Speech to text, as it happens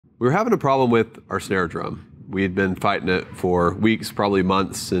We were having a problem with our snare drum. We had been fighting it for weeks, probably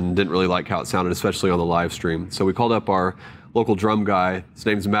months, and didn't really like how it sounded, especially on the live stream. So we called up our local drum guy. His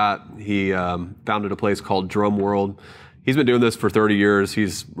name's Matt. He founded a place called Drum World. He's been doing this for 30 years.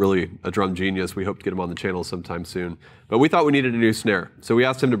 He's really a drum genius. We hope to get him on the channel sometime soon. But we thought we needed a new snare. So we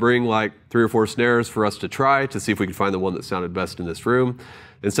asked him to bring like 3 or 4 snares for us to try to see if we could find the one that sounded best in this room.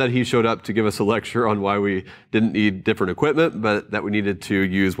 Instead, he showed up to give us a lecture on why we didn't need different equipment, but that we needed to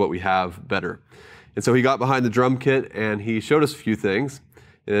use what we have better. And so he got behind the drum kit and he showed us a few things.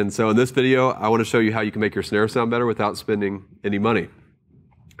 And so in this video, I want to show you how you can make your snare sound better without spending any money.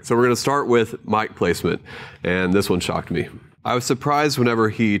 So we're going to start with mic placement, and this one shocked me. I was surprised whenever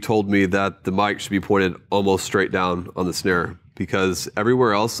he told me that the mic should be pointed almost straight down on the snare, because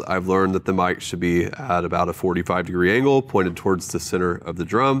everywhere else I've learned that the mic should be at about a 45-degree angle pointed towards the center of the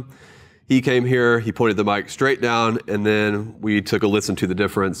drum. He came here, he pointed the mic straight down, and then we took a listen to the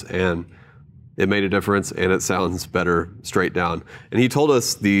difference, and it made a difference and it sounds better straight down. And he told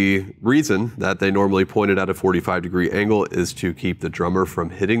us the reason that they normally point it at a 45-degree angle is to keep the drummer from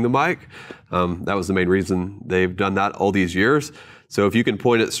hitting the mic. That was the main reason they've done that all these years. So if you can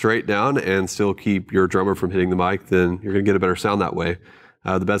point it straight down and still keep your drummer from hitting the mic, then you're gonna get a better sound that way.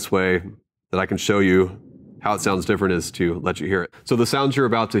 The best way that I can show you how it sounds different is to let you hear it. So the sounds you're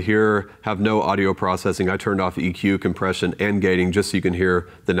about to hear have no audio processing. I turned off EQ, compression, and gating just so you can hear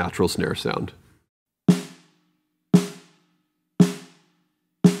the natural snare sound.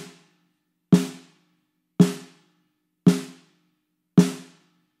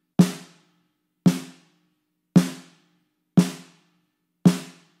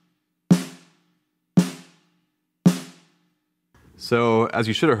 So as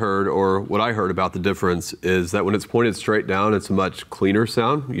you should have heard, or what I heard about the difference, is that when it's pointed straight down, it's a much cleaner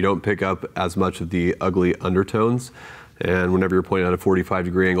sound. You don't pick up as much of the ugly undertones. And whenever you're pointing at a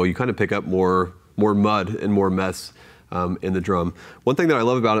 45-degree angle, you kind of pick up more mud and more mess in the drum. One thing that I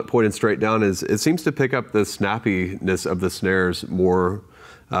love about it pointed straight down is it seems to pick up the snappiness of the snares more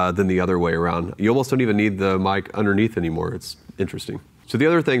than the other way around. You almost don't even need the mic underneath anymore. It's interesting. So the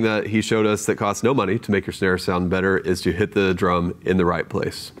other thing that he showed us that costs no money to make your snare sound better is to hit the drum in the right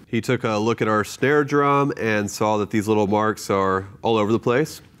place. He took a look at our snare drum and saw that these little marks are all over the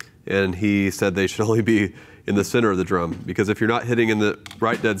place. And he said they should only be in the center of the drum, because if you're not hitting in the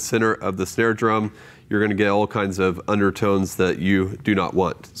right dead center of the snare drum, you're gonna get all kinds of undertones that you do not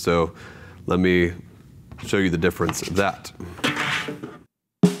want. So let me show you the difference of that.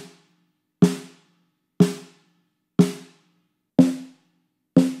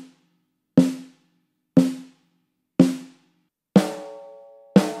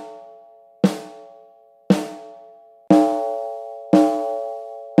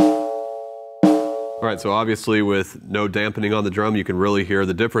 All right, so obviously with no dampening on the drum, you can really hear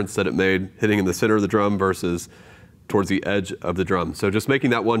the difference that it made hitting in the center of the drum versus towards the edge of the drum. So just making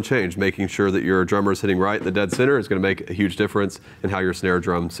that one change, making sure that your drummer is hitting right in the dead center, is gonna make a huge difference in how your snare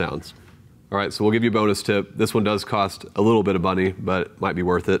drum sounds. All right, so we'll give you a bonus tip. This one does cost a little bit of money, but it might be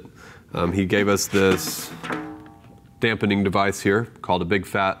worth it. He gave us this dampening device here called a Big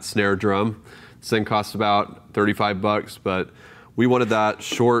Fat Snare Drum. This thing costs about 35 bucks, but we wanted that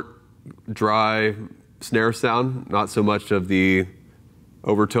short, dry snare sound, not so much of the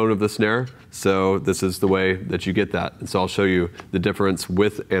overtone of the snare. So this is the way that you get that. And so I'll show you the difference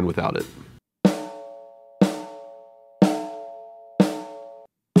with and without it.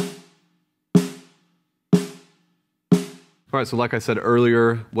 All right, so like I said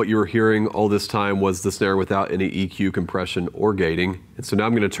earlier, what you were hearing all this time was the snare without any EQ, compression, or gating. And so now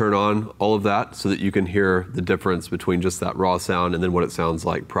I'm gonna turn on all of that so that you can hear the difference between just that raw sound and then what it sounds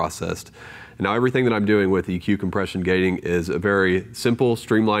like processed. And now everything that I'm doing with EQ, compression, gating is a very simple,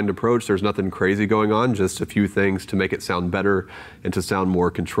 streamlined approach. There's nothing crazy going on, just a few things to make it sound better and to sound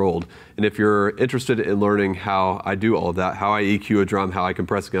more controlled. And if you're interested in learning how I do all of that, how I EQ a drum, how I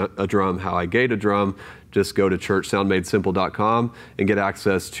compress a drum, how I gate a drum, just go to churchsoundmadesimple.com and get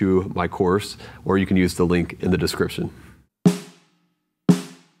access to my course, or you can use the link in the description.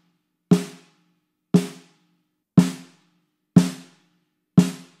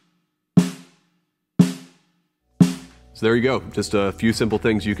 So there you go, just a few simple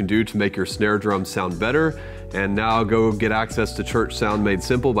things you can do to make your snare drum sound better. And now go get access to Church Sound Made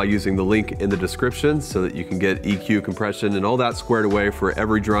Simple by using the link in the description so that you can get EQ, compression, and all that squared away for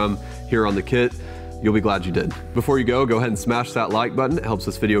every drum here on the kit. You'll be glad you did. Before you go ahead and smash that like button. It helps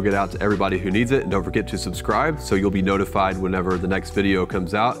this video get out to everybody who needs it. And don't forget to subscribe so you'll be notified whenever the next video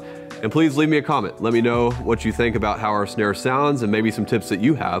comes out. And please leave me a comment. Let me know what you think about how our snare sounds and maybe some tips that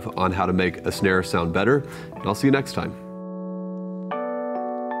you have on how to make a snare sound better. And I'll see you next time.